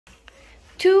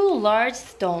two large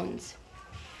stones.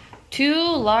 Two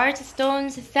large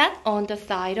stones sat on the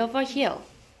side of a hill.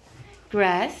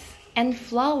 Grass and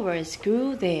flowers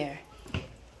grew there.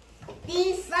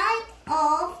 The side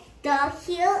of the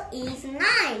hill is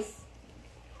nice,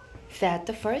 said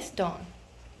the first stone.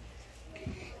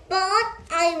 but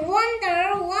I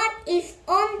wonder what is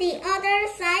on the other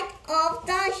side of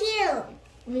the hill.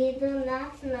 We do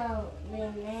not know. We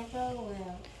never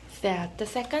will, said the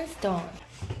second stone.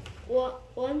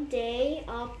 One day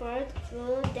a bird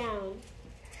flew down.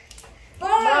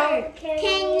 Bird,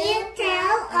 can you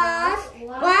tell us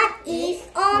what is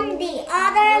on the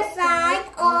other side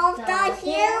of the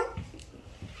hill?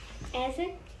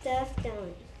 Asked the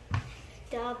stone.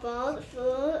 The bird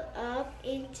flew up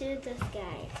into the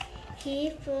sky.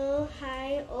 He flew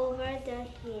high over the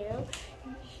hill.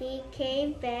 He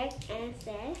came back and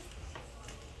said,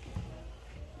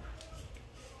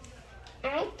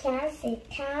 I can see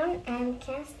town and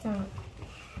castle.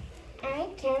 I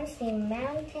can see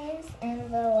mountains and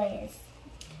valleys.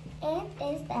 It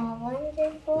is a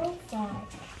wonderful sight.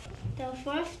 The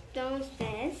first stone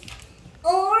says,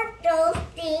 All those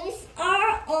things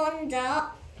are on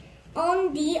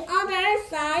the other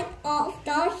side of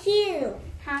the hill.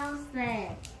 How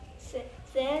sad.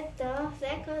 said the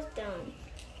second stone.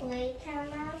 We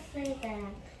cannot see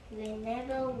them. We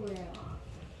never will.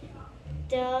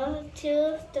 The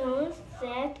two stones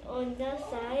sat on the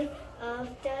side of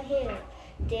the hill.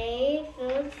 They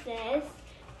felt sad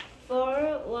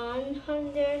for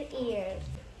 100 years.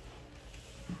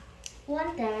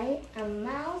 One day, a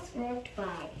mouse walked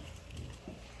by.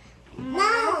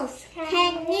 Mouse,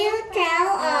 can you tell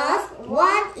us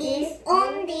what is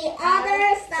on the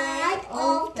other side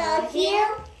of the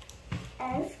hill?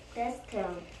 Asked the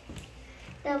stone.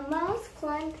 The mouse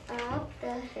climbed up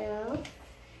the hill.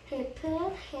 He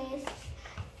put his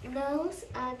nose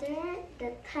under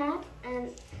the top and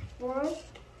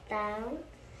walked down.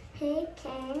 He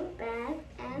came back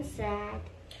and said,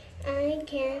 I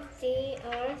can see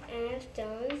earth and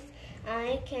stones.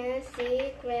 I can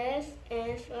see grass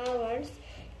and flowers.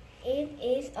 It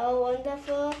is a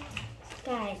wonderful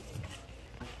sky.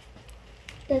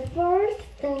 The first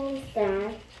stone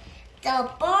said, The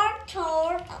bird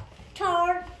told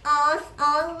us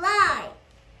a lie.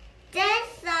 That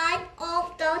side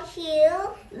of the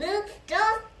hill looks